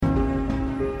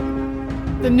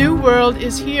The new world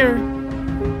is here,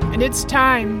 and it's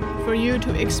time for you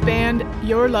to expand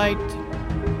your light.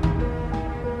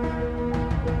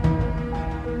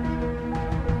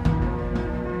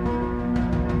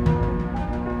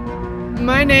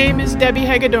 My name is Debbie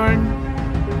Hagedorn,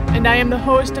 and I am the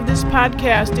host of this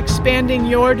podcast, Expanding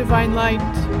Your Divine Light.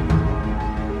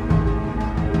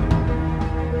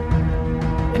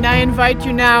 And I invite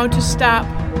you now to stop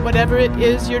whatever it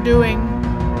is you're doing,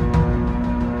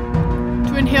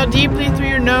 to inhale deeply through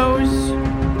your nose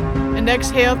and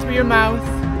exhale through your mouth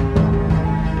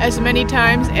as many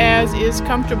times as is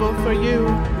comfortable for you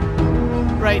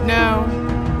right now.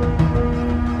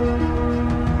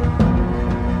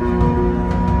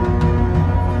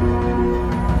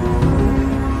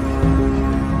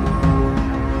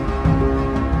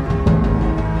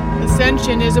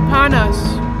 Ascension is upon us,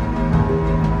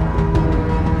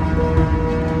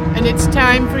 and it's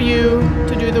time for you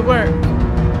to do the work.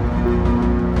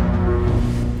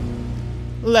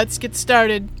 Let's get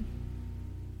started.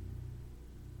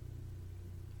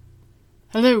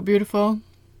 Hello, beautiful,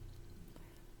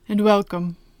 and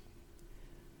welcome.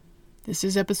 This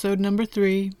is episode number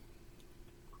 3.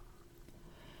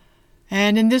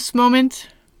 And in this moment,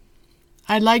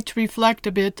 I'd like to reflect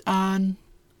a bit on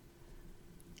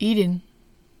Eden.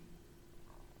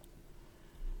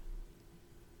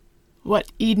 What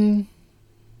Eden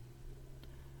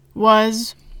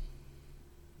was,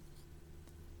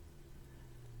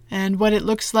 and what it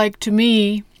looks like to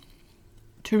me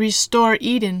to restore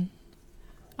Eden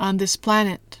on this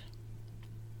planet.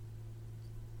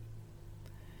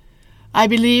 I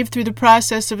believe through the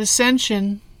process of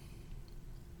ascension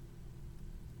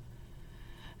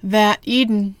that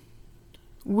Eden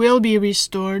will be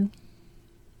restored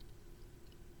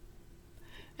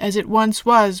as it once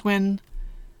was when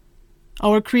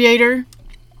our Creator,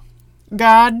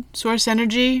 God, Source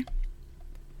Energy,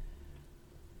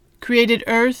 created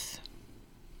Earth.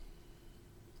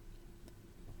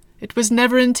 It was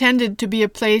never intended to be a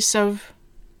place of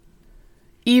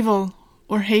evil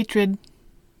or hatred.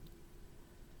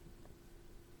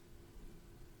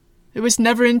 It was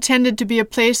never intended to be a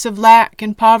place of lack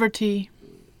and poverty.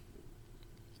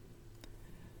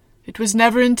 It was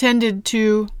never intended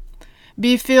to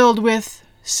be filled with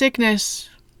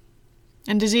sickness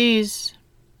and disease.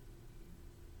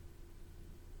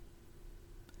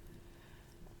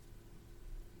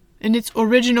 In its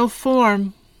original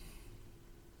form,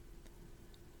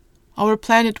 our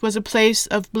planet was a place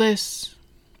of bliss.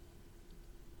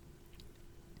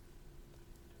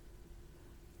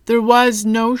 There was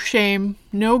no shame,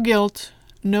 no guilt,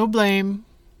 no blame.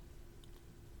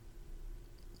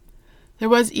 There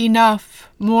was enough,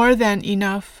 more than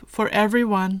enough, for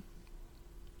everyone.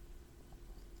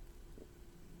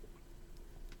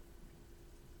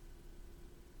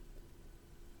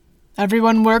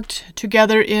 Everyone worked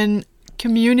together in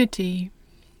community,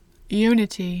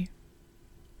 unity.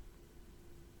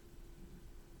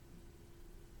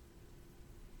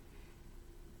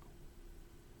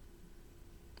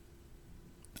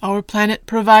 Our planet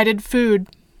provided food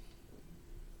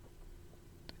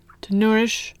to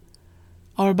nourish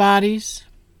our bodies,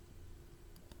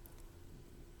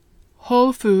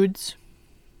 whole foods,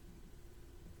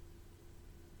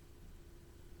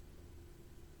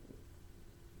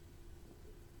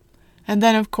 and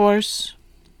then, of course,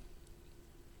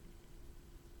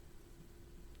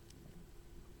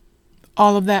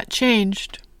 all of that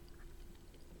changed.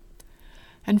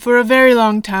 And for a very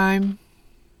long time,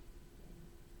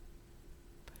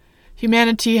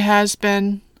 humanity has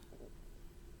been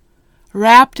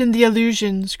wrapped in the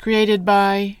illusions created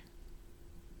by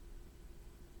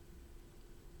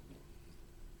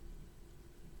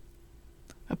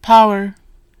a power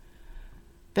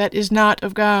that is not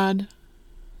of God,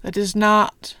 that is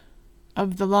not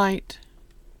of the light,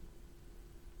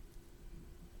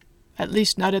 at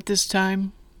least not at this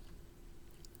time.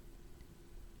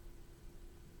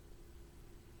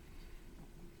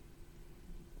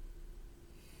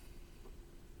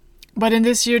 But in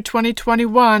this year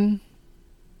 2021,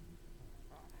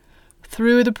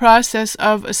 through the process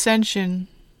of ascension,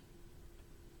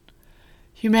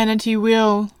 humanity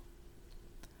will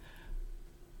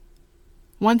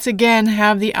once again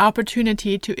have the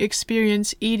opportunity to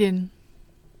experience Eden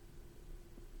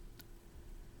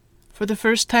for the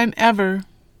first time ever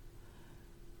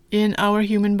in our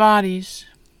human bodies.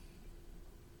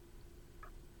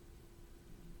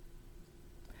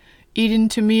 Eden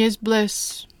to me is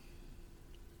bliss.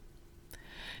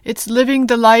 It's living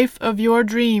the life of your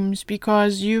dreams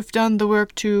because you've done the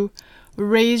work to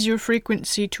raise your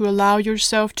frequency to allow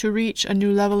yourself to reach a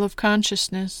new level of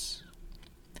consciousness.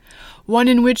 one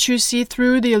in which you see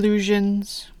through the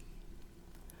illusions,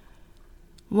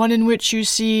 one in which you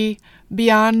see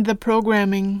beyond the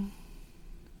programming,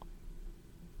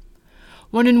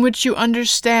 one in which you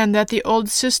understand that the old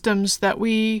systems that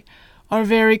we are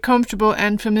very comfortable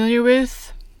and familiar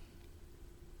with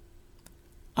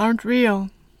aren't real.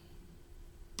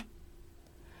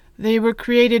 They were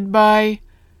created by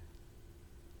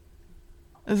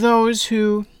those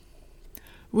who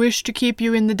wish to keep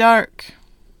you in the dark,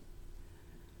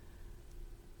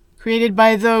 created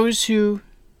by those who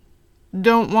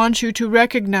don't want you to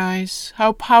recognize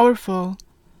how powerful,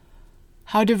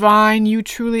 how divine you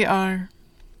truly are.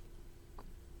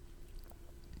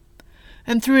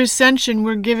 And through ascension,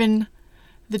 we're given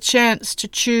the chance to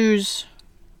choose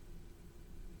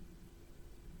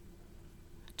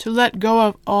to let go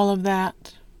of all of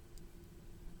that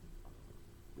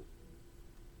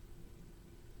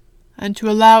and to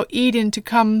allow Eden to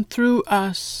come through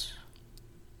us,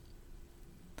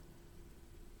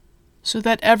 so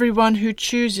that everyone who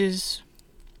chooses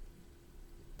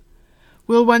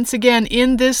will once again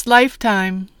in this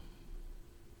lifetime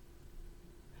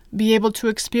be able to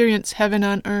experience heaven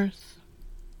on earth,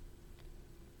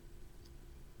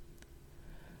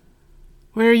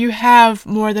 where you have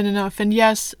more than enough. And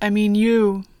yes, I mean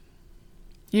you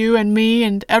and me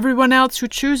and everyone else who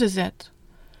chooses it.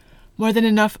 More than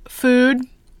enough food,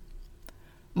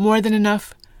 more than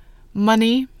enough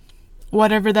money,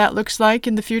 whatever that looks like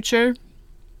in the future.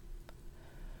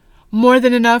 More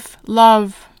than enough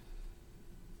love.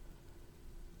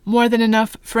 More than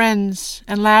enough friends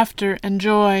and laughter and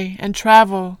joy and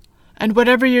travel and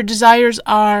whatever your desires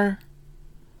are.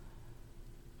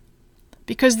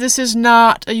 Because this is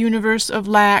not a universe of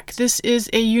lack. This is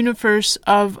a universe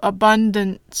of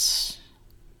abundance.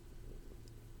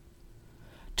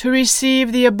 To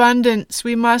receive the abundance,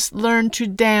 we must learn to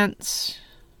dance.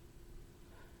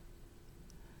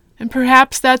 And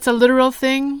perhaps that's a literal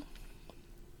thing,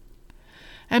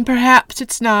 and perhaps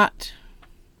it's not.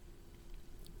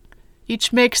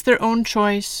 Each makes their own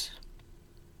choice.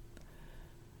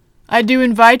 I do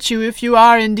invite you, if you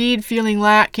are indeed feeling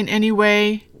lack in any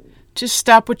way, to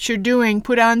stop what you're doing,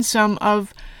 put on some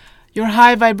of your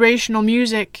high vibrational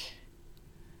music,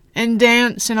 and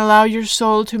dance and allow your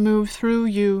soul to move through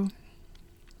you.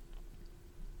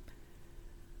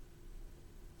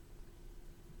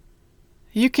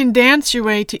 You can dance your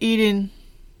way to Eden.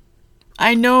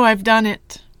 I know I've done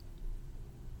it.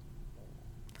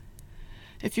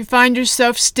 If you find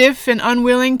yourself stiff and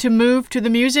unwilling to move to the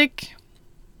music,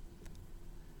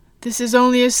 this is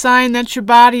only a sign that your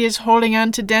body is holding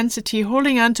on to density,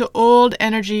 holding on to old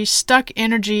energy, stuck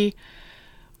energy,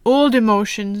 old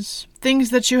emotions, things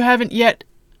that you haven't yet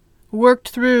worked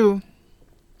through.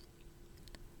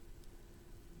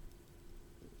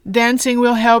 Dancing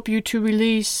will help you to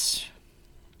release.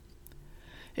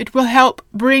 It will help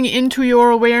bring into your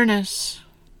awareness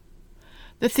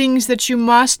the things that you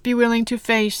must be willing to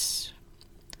face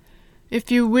if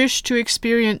you wish to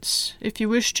experience, if you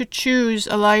wish to choose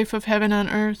a life of heaven on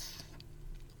earth.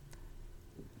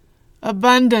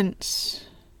 Abundance.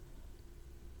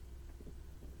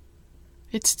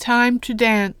 It's time to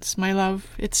dance, my love.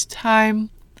 It's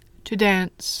time to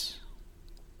dance.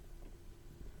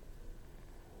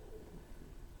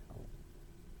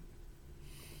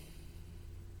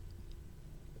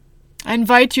 I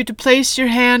invite you to place your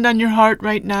hand on your heart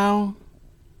right now.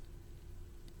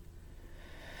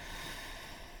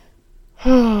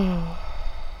 To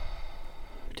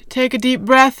take a deep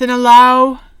breath and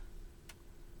allow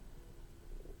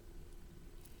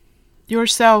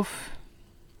yourself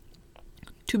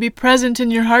to be present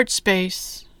in your heart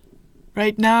space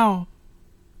right now.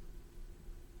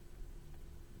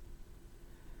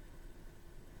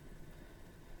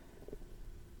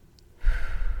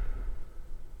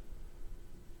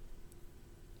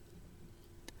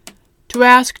 To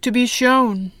ask to be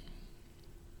shown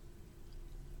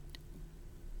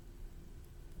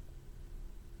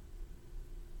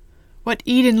what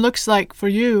Eden looks like for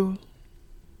you.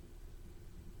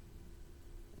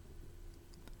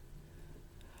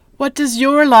 What does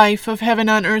your life of heaven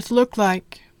on earth look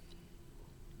like?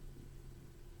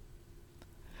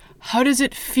 How does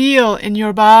it feel in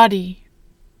your body?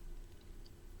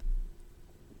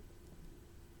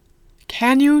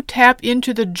 Can you tap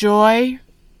into the joy,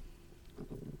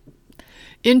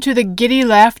 into the giddy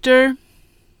laughter?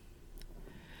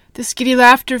 This giddy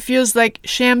laughter feels like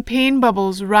champagne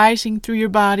bubbles rising through your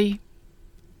body.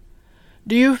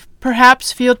 Do you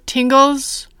perhaps feel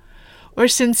tingles or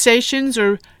sensations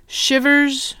or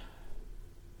shivers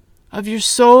of your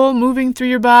soul moving through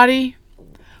your body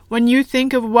when you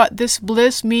think of what this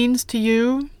bliss means to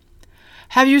you?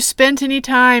 Have you spent any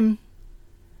time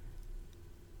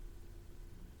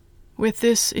with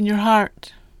this in your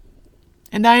heart?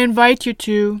 And I invite you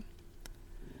to.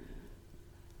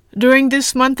 During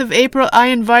this month of April, I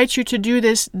invite you to do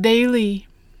this daily.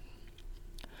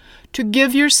 To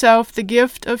give yourself the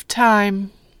gift of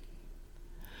time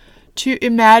to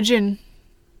imagine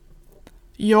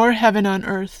your heaven on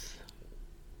earth.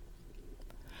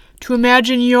 To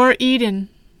imagine your Eden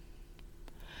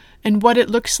and what it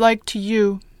looks like to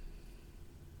you.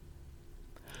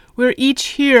 We're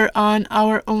each here on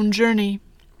our own journey.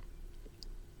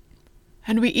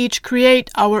 And we each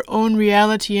create our own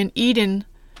reality, and Eden,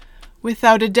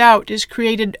 without a doubt, is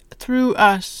created through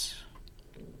us.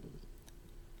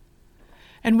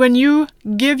 And when you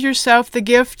give yourself the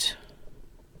gift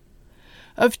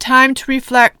of time to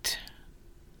reflect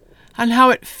on how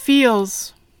it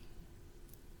feels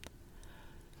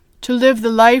to live the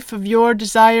life of your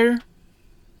desire,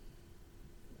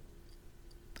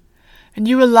 and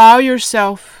you allow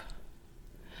yourself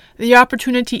the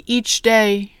opportunity each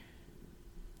day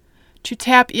to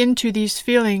tap into these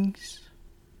feelings.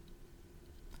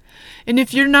 And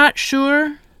if you're not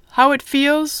sure how it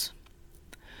feels,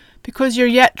 because you're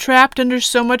yet trapped under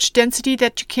so much density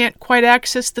that you can't quite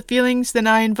access the feelings, then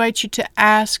I invite you to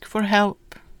ask for help.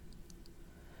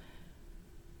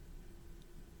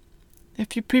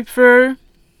 If you prefer,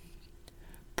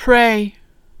 pray.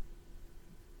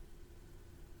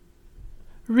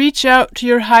 Reach out to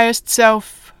your highest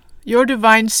self, your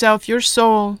divine self, your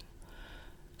soul.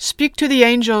 Speak to the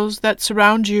angels that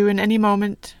surround you in any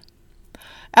moment.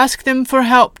 Ask them for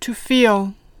help to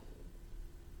feel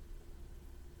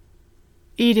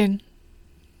Eden,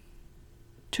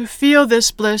 to feel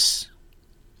this bliss,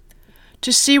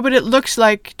 to see what it looks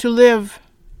like to live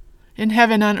in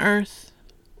heaven on earth.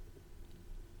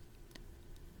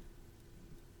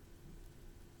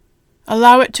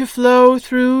 Allow it to flow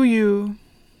through you.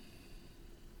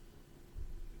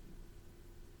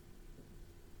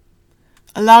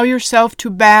 Allow yourself to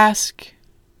bask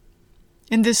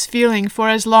in this feeling for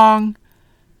as long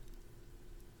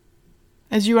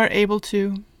as you are able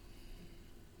to.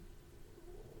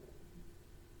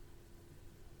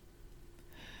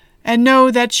 And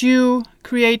know that you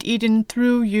create Eden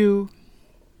through you.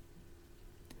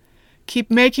 Keep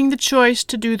making the choice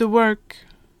to do the work,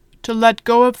 to let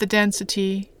go of the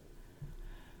density,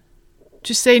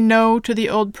 to say no to the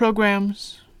old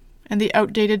programs and the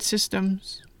outdated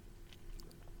systems,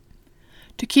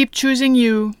 to keep choosing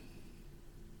you,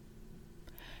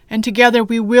 and together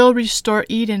we will restore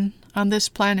Eden on this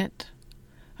planet.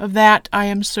 Of that I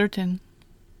am certain.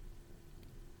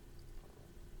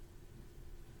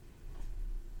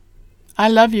 I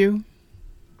love you,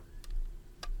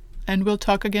 and we'll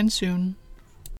talk again soon.